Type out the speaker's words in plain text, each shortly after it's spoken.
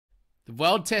The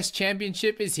World Test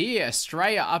Championship is here.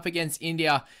 Australia up against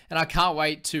India, and I can't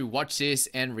wait to watch this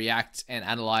and react and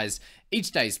analyze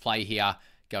each day's play here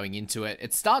going into it.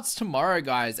 It starts tomorrow,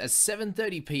 guys, at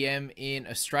 7:30 p.m. in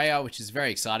Australia, which is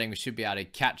very exciting. We should be able to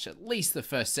catch at least the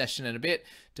first session in a bit,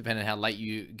 depending on how late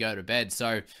you go to bed.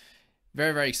 So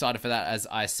very, very excited for that, as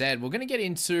I said. We're going to get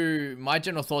into my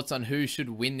general thoughts on who should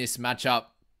win this matchup.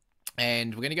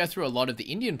 And we're going to go through a lot of the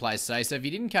Indian players today. So if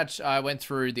you didn't catch, I went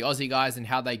through the Aussie guys and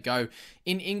how they go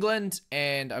in England.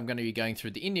 And I'm going to be going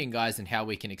through the Indian guys and how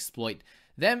we can exploit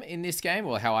them in this game,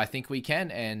 or how I think we can,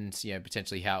 and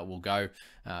potentially how it will go,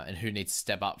 and who needs to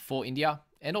step up for India,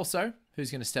 and also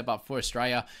who's going to step up for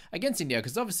Australia against India,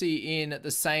 because obviously in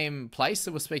the same place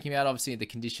that we're speaking about, obviously the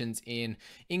conditions in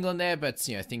England there, but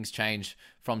things change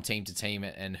from team to team,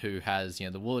 and who has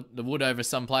the wood over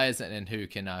some players, and who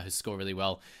can who score really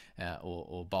well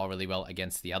or bowl really well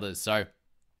against the others. So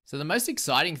the most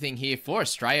exciting thing here for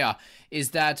Australia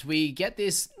is that we get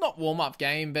this, not warm-up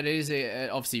game, but it is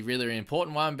obviously really, really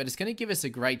important one, but it's going to give us a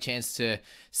great chance to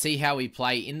see how we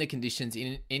play in the conditions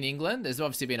in England. There's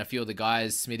obviously been a few of the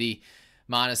guys, Smithy,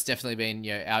 Marnus, definitely been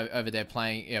out over there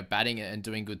playing, batting and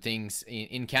doing good things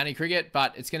in county cricket,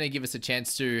 but it's going to give us a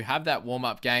chance to have that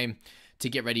warm-up game to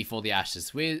get ready for the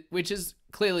Ashes, which is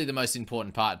clearly the most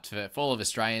important part for all of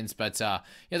Australians. But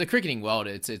the cricketing world,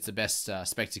 it's the best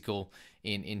spectacle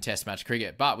in Test match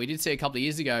cricket. But we did see a couple of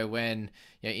years ago when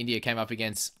India came up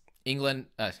against England.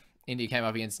 India came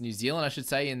up against New Zealand, I should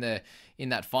say, in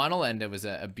that final, and it was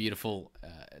a beautiful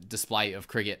display of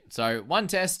cricket. So one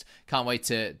test, can't wait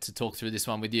to talk through this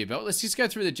one with you. But let's just go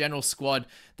through the general squad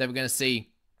that we're going to see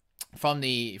from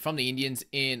the Indians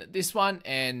in this one,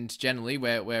 and generally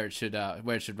where it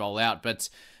should roll out. But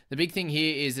the big thing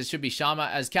here is it should be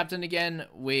Sharma as captain again,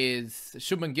 with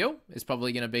Shubman Gill is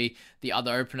probably going to be the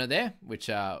other opener there, which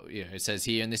it says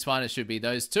here in this one it should be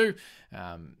those two,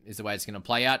 is the way it's going to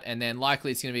play out. And then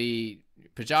likely it's going to be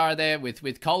Pujara there with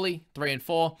Kohli 3 and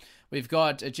 4. We've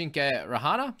got Ajinkya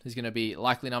Rahane, who's going to be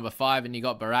likely number 5, and you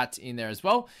got Bharat in there as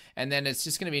well. And then it's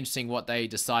just going to be interesting what they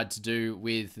decide to do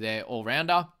with their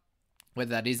all-rounder,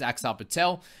 whether that is Axar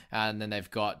Patel, and then they've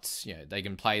got, they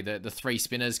can play the 3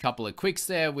 spinners, couple of quicks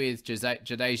there with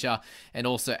Jadeja and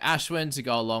also Ashwin to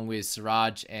go along with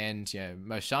Siraj and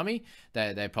Moshami.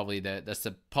 They're probably that's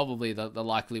probably the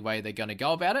likely way they're going to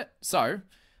go about it. So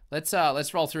let's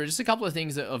roll through just a couple of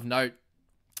things of note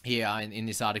here in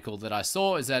this article that I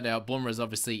saw. Is that our Bumrah is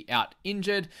obviously out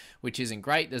injured, which isn't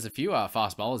great. There's a few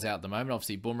fast bowlers out at the moment,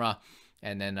 obviously Bumrah,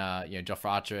 and then Jofra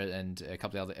Archer and a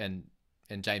couple of other,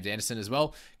 and James Anderson as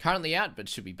well, currently out, but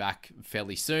should be back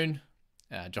fairly soon.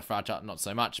 Jofra Archer, not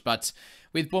so much. But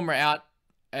with Bumrah out,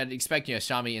 I'd expect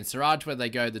Shami and Siraj, whether they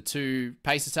go the 2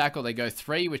 pace attack or they go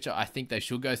 3, which I think they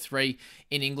should go 3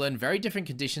 in England. Very different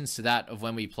conditions to that of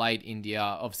when we played India,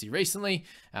 obviously recently,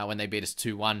 when they beat us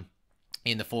 2-1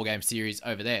 in the 4-game series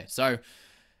over there. So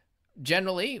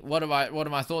generally, what are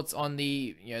my thoughts on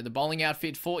the the bowling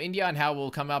outfit for India and how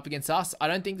we'll come up against us? I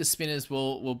don't think the spinners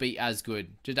will be as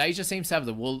good. Jadeja seems to have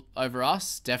the wool over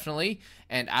us, definitely,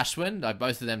 and Ashwin,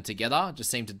 both of them together,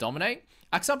 just seem to dominate.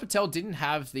 Axar Patel didn't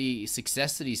have the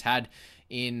success that he's had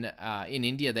in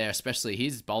India there, especially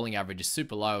his bowling average is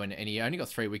super low, and he only got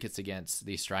 3 wickets against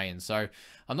the Australians. So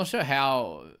I'm not sure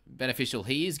how beneficial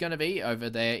he is going to be over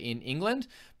there in England,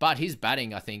 but his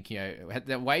batting, I think,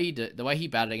 the way he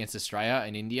batted against Australia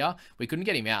and India, we couldn't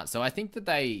get him out. So I think that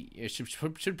they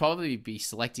should probably be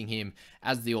selecting him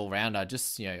as the all-rounder.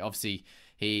 Just, obviously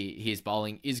his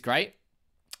bowling is great,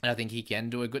 and I think he can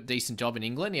do a decent job in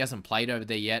England. He hasn't played over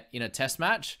there yet in a test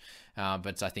match,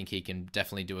 but I think he can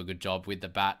definitely do a good job with the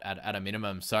bat at a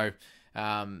minimum. So,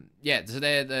 so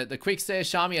they're the quicks there.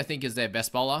 Shami, I think, is their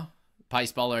best bowler,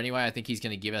 pace bowler anyway. I think he's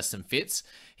going to give us some fits.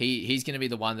 He's going to be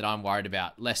the one that I'm worried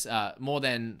about, more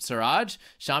than Siraj.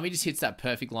 Shami just hits that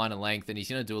perfect line of length, and he's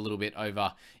going to do a little bit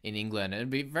over in England. And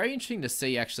it'd be very interesting to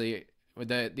see, actually,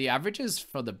 the averages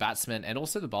for the batsmen and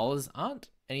also the bowlers aren't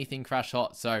anything crash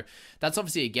hot. So that's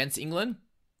obviously against England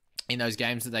in those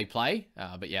games that they play.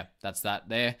 But yeah, that's that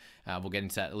there. We'll get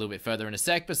into that a little bit further in a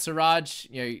sec. But Siraj,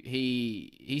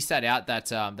 he sat out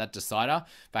that decider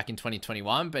back in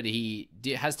 2021, but he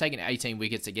has taken 18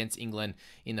 wickets against England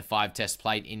in the 5 tests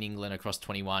played in England across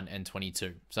 21 and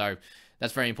 22. So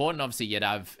that's very important. Obviously,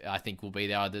 Yadav, I think, will be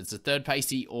there either as the third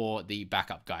pacey or the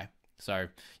backup guy. So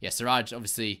yeah, Siraj,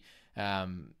 obviously,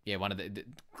 one of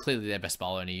clearly their best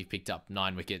bowler, and he picked up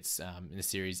 9 wickets in the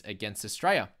series against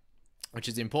Australia, which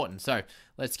is important. So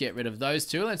let's get rid of those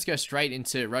two. Let's go straight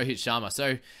into Rohit Sharma.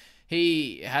 So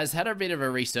he has had a bit of a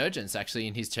resurgence actually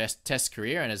in his test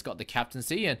career and has got the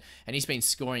captaincy, and he's been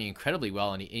scoring incredibly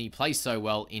well, and he plays so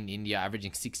well in India,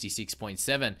 averaging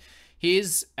 66.7.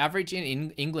 His average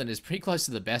in England is pretty close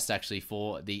to the best actually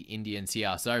for the Indians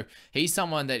here. So he's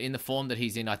someone that in the form that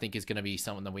he's in, I think is going to be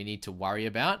someone that we need to worry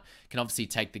about. Can obviously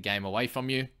take the game away from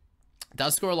you.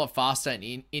 Does score a lot faster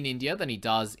in India than he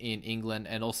does in England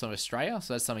and also Australia.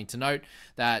 So that's something to note,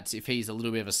 that if he's a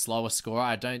little bit of a slower scorer,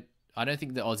 I don't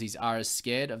think the Aussies are as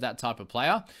scared of that type of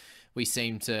player. We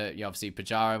seem to, obviously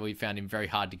Pujara, we found him very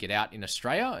hard to get out in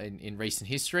Australia in recent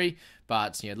history.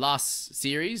 But, last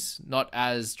series, not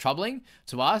as troubling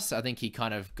to us. I think he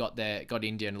kind of got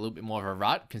India in a little bit more of a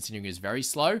rut, considering he was very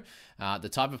slow. The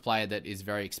type of player that is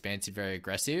very expansive, very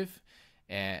aggressive,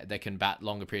 that can bat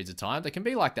longer periods of time, that can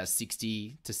be like that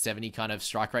 60 to 70 kind of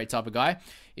strike rate type of guy,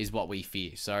 is what we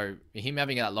fear. So him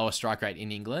having that lower strike rate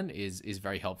in England is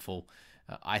very helpful,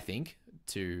 I think,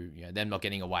 to them not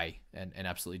getting away and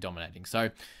absolutely dominating. So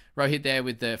Rohit there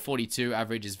with the 42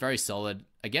 average is very solid.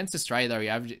 Against Australia, though, he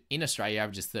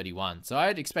averages 31. So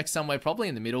I'd expect somewhere probably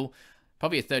in the middle,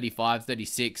 probably a 35,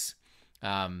 36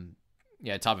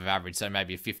 type of average. So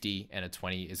maybe a 50 and a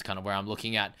 20 is kind of where I'm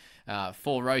looking at.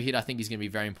 For Rohit, I think he's going to be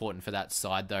very important for that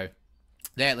side, though.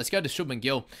 There, let's go to Shubman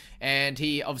Gill, and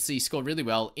he obviously scored really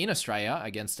well in Australia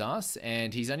against us,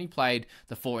 and he's only played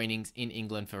the 4 innings in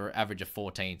England for an average of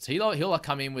 14. So he'll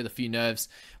come in with a few nerves,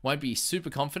 won't be super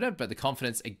confident, but the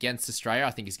confidence against Australia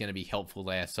I think is going to be helpful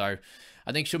there. So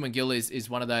I think Shubman Gill is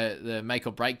one of the make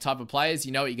or break type of players.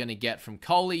 You know what you're going to get from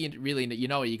Kohli, you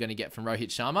know what you're going to get from Rohit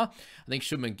Sharma. I think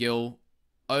Shubman Gill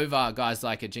over guys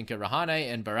like Ajinkya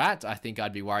Rahane and Bharat, I think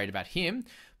I'd be worried about him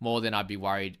more than I'd be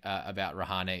worried about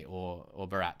Rahane or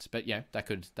Bharat. But yeah, that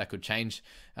could change.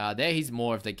 There, he's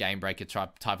more of the game breaker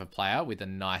type of player with a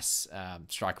nice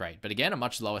strike rate. But again, a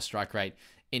much lower strike rate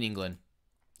in England.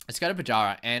 Let's go to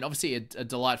Pujara, and obviously a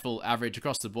delightful average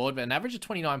across the board, but an average of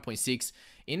 29.6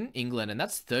 in England, and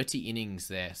that's 30 innings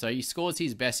there. So he scores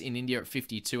his best in India at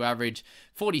 52 average,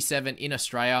 47 in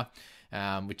Australia.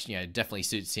 Which definitely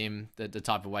suits him, the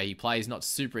type of way he plays. Not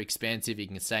super expansive, he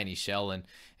can stay in his shell and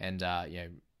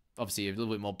obviously a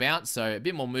little bit more bounce, so a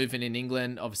bit more movement in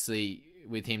England. Obviously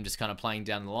with him just kind of playing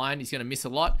down the line, he's going to miss a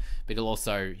lot, but he'll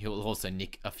also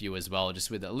nick a few as well,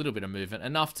 just with a little bit of movement,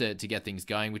 enough to get things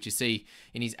going, which you see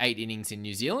in his 8 innings in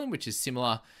New Zealand, which is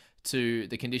similar to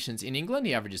the conditions in England.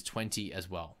 He averages 20 as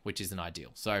well, which isn't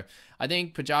ideal. So I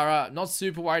think Pujara, not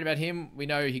super worried about him. We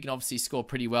know he can obviously score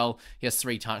pretty well. He has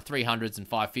 300s and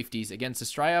 550s against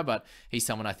Australia, but he's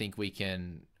someone I think we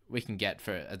can get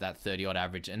for that 30 odd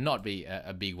average and not be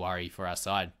a big worry for our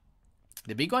side.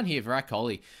 The big one here, Virat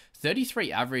Kohli,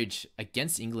 33 average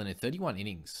against England in 31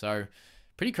 innings. So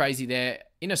pretty crazy there.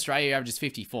 In Australia, he averages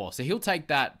 54. So he'll take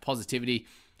that positivity.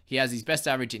 He has his best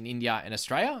average in India and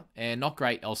Australia, and not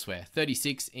great elsewhere.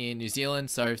 36 in New Zealand,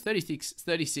 so 36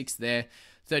 there,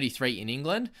 33 in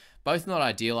England. Both not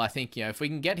ideal. I think if we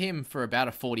can get him for about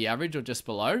a 40 average or just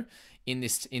below in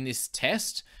this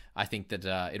test, I think that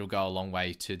it'll go a long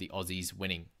way to the Aussies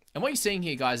winning. And what you're seeing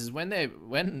here, guys, is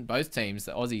when both teams,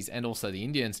 the Aussies and also the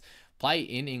Indians, play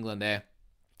in England, they're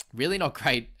really not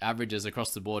great averages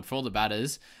across the board for all the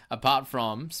batters, apart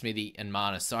from Smithy and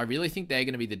Marnus. So I really think they're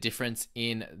going to be the difference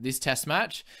in this test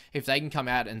match. If they can come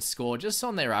out and score just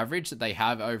on their average that they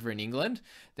have over in England,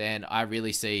 then I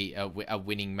really see a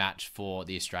winning match for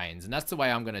the Australians. And that's the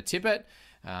way I'm going to tip it,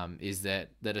 is that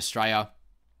Australia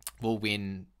will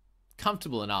win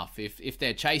comfortable enough. If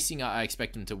they're chasing, I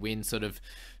expect them to win sort of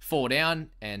 4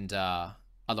 down, and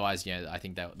otherwise, I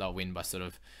think they'll win by sort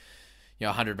of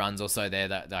 100 runs or so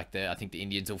there. I think the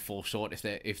Indians will fall short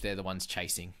if they're the ones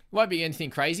chasing. It won't be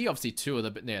anything crazy. Obviously,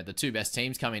 the two best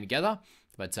teams coming together,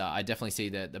 but I definitely see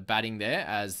the batting there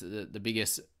as the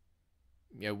biggest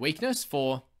weakness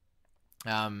for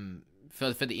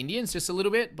the Indians, just a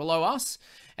little bit below us.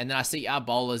 And then I see our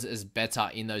bowlers as better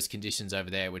in those conditions over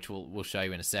there, which we'll show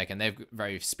you in a second. They're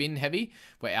very spin heavy,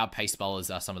 where our pace bowlers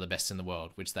are some of the best in the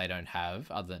world, which they don't have.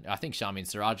 Other than, I think Shami and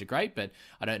Siraj are great, but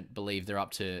I don't believe they're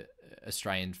up to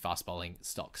Australian fast bowling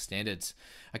stock standards.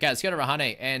 Okay, let's go to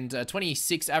Rahane, and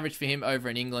 26 average for him over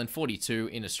in England, 42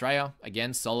 in Australia.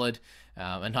 Again, solid.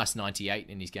 A nice 98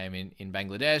 in his game in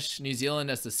Bangladesh. New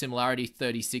Zealand has the similarity,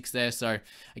 36 there. So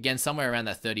again, somewhere around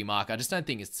that 30 mark. I just don't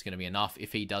think it's going to be enough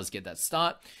if he does get that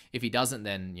start. If he doesn't,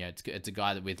 then it's a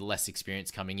guy that with less experience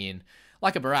coming in,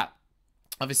 like a Bharat.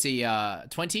 Obviously,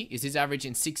 20 is his average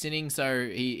in 6 innings, so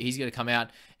he's going to come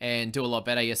out and do a lot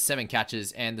better. He has 7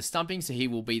 catches and the stumping, so he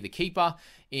will be the keeper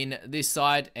in this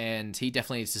side, and he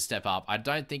definitely needs to step up. I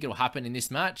don't think it'll happen in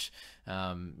this match,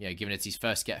 given it's his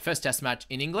first test match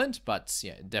in England, but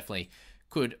definitely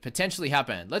could potentially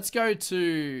happen. Let's go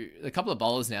to a couple of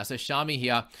bowlers now. So Shami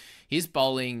here, his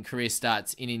bowling career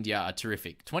stats in India are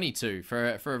terrific. 22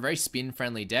 for a very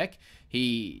spin-friendly deck.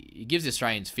 He gives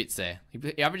Australians fits there.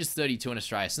 He averages 32 in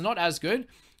Australia, so not as good.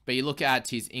 But you look at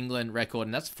his England record,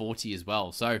 and that's 40 as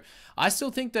well. So I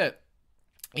still think that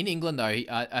in England, though,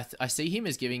 I see him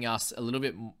as giving us a little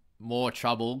bit more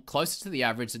trouble, closer to the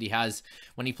average that he has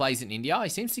when he plays in India. He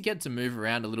seems to get to move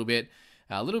around a little bit,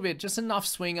 just enough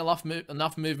swing, enough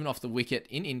movement off the wicket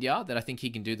in India that I think he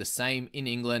can do the same in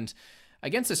England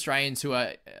against Australians who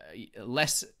are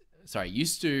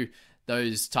used to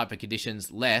those type of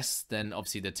conditions less than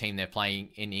obviously the team they're playing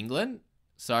in England.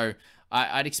 So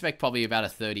I'd expect probably about a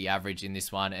 30 average in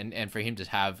this one, and for him to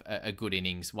have a good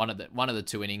innings, one of the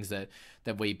 2 innings that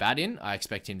we bat in, I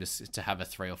expect him to have a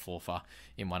 3 or 4 for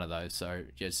in one of those. So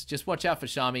just watch out for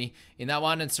Shami in that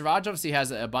one. And Siraj obviously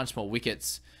has a bunch more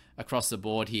wickets across the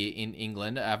board here in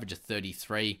England, average of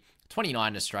 33,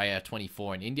 29 in Australia,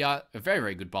 24 in India. A very,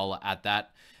 very good bowler at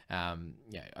that.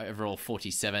 Overall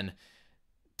 47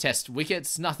 test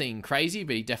wickets, nothing crazy,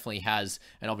 but he definitely has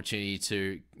an opportunity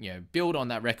to build on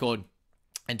that record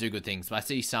and do good things. But I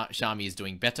see Shami is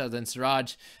doing better than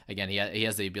Siraj. Again, he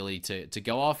has the ability to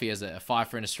go off. He has a 5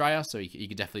 for in Australia, so he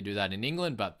could definitely do that in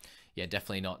England. But yeah,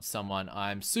 definitely not someone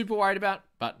I'm super worried about.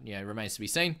 But remains to be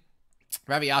seen.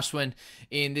 Ravi Ashwin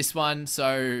in this one.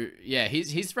 So yeah,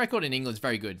 his record in England is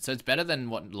very good. So it's better than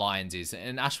what Lions is.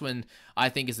 And Ashwin, I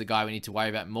think, is the guy we need to worry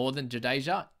about more than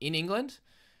Jadeja in England.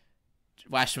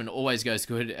 Ashwin always goes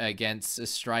good against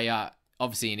Australia.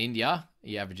 Obviously in India,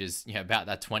 he averages about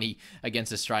that 20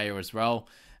 against Australia as well.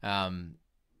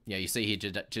 You see here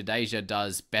Jadeja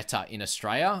does better in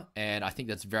Australia, and I think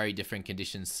that's very different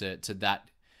conditions to that.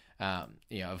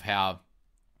 Of how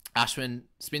Ashwin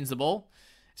spins the ball.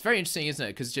 It's very interesting, isn't it?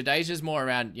 Because Jadeja's more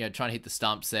around trying to hit the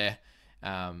stumps there,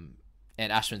 and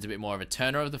Ashwin's a bit more of a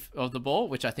turner of the ball,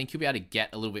 which I think he'll be able to get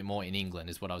a little bit more in England,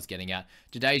 is what I was getting at.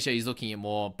 Jadeja, he's looking at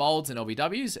more bolds and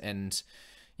LBWs, and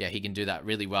yeah, he can do that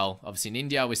really well. Obviously in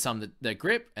India with some that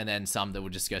grip, and then some that will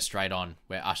just go straight on,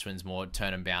 where Ashwin's more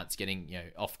turn and bounce, getting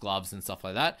off gloves and stuff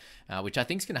like that, which I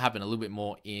think is going to happen a little bit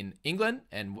more in England,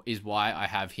 and is why I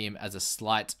have him as a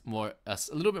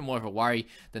little bit more of a worry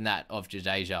than that of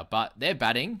Jadeja. But they're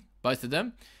batting, both of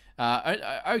them,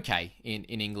 okay in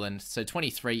England. So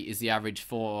 23 is the average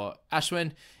for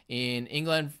Ashwin in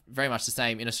England, very much the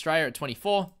same in Australia at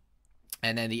 24,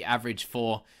 and then the average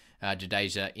for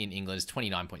Jadeja in England is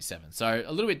 29.7. So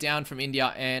a little bit down from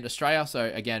India and Australia.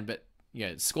 So again, but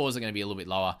scores are going to be a little bit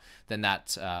lower than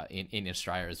that in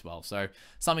Australia as well. So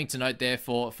something to note there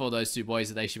for those 2 boys,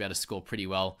 that they should be able to score pretty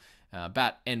well,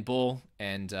 bat and ball,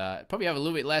 and probably have a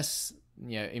little bit less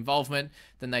involvement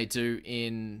than they do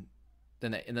in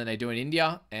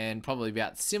India, and probably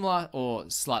about similar or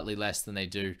slightly less than they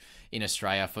do in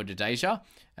Australia for Jadeja,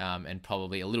 and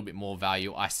probably a little bit more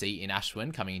value I see in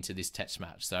Ashwin coming into this test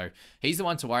match. So he's the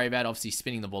one to worry about, obviously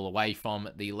spinning the ball away from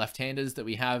the left-handers that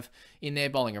we have in there,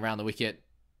 bowling around the wicket,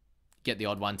 get the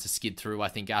odd one to skid through, I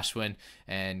think, Ashwin,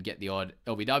 and get the odd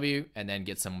LBW, and then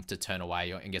get some to turn away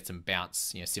and get some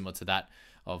bounce, similar to that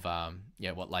of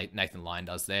what Nathan Lyon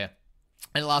does there.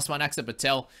 And the last one, Axar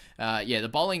Patel. The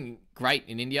bowling great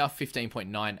in India,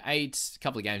 15.98. A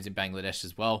couple of games in Bangladesh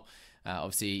as well.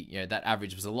 Obviously, that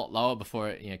average was a lot lower before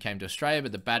it came to Australia,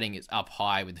 but the batting is up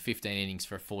high with the 15 innings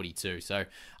for a 42. So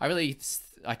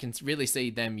I can really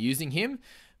see them using him,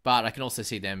 but I can also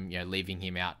see them leaving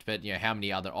him out. But how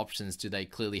many other options do they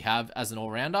clearly have as an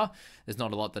all-rounder? There's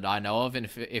not a lot that I know of. And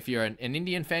if you're an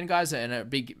Indian fan, guys, and a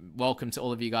big welcome to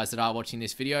all of you guys that are watching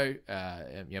this video,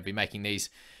 I'll be making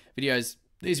these videos,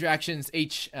 these reactions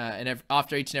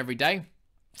after each and every day.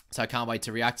 So I can't wait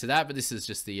to react to that. But this is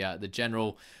just the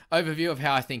general overview of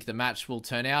how I think the match will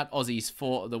turn out. Aussies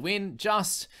for the win,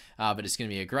 but it's going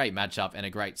to be a great matchup and a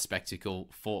great spectacle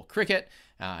for cricket.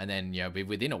 And then be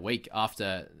within a week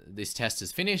after this test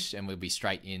is finished, and we'll be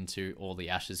straight into all the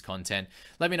Ashes content.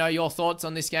 Let me know your thoughts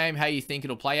on this game, how you think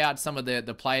it'll play out, some of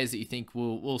the players that you think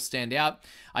will stand out.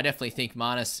 I definitely think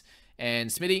Marnus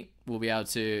and Smithy will be able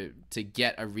to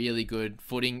get a really good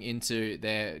footing into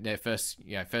their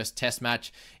first test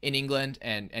match in England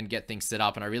and get things set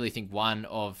up. And I really think one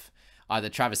of either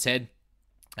Travis Head,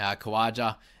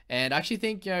 Khawaja, and I actually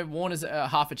think Warner's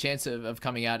half a chance of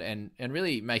coming out and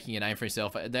really making a name for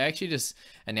himself. They actually just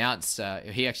announced,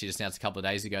 he actually just announced a couple of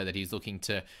days ago that he's looking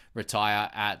to retire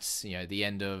at the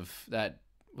end of that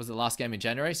was the last game in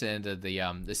January, so ended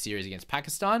the series against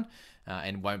Pakistan,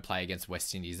 and won't play against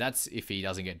West Indies. That's if he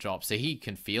doesn't get dropped. So he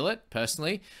can feel it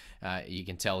personally. You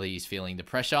can tell he's feeling the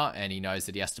pressure, and he knows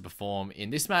that he has to perform in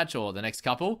this match or the next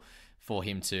couple for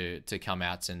him to come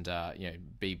out and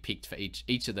be picked for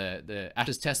each of the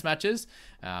Ashes Test matches.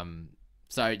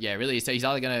 So yeah, really, so he's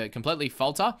either going to completely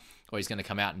falter or he's going to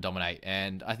come out and dominate.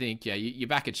 And I think you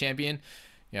back a champion.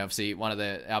 Obviously one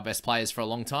of our best players for a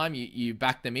long time. You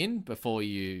back them in before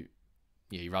you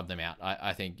rub them out.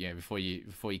 I think before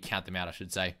you count them out, I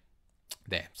should say.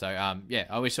 There. So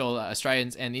I wish all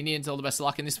Australians and Indians all the best of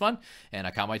luck in this one, and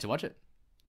I can't wait to watch it.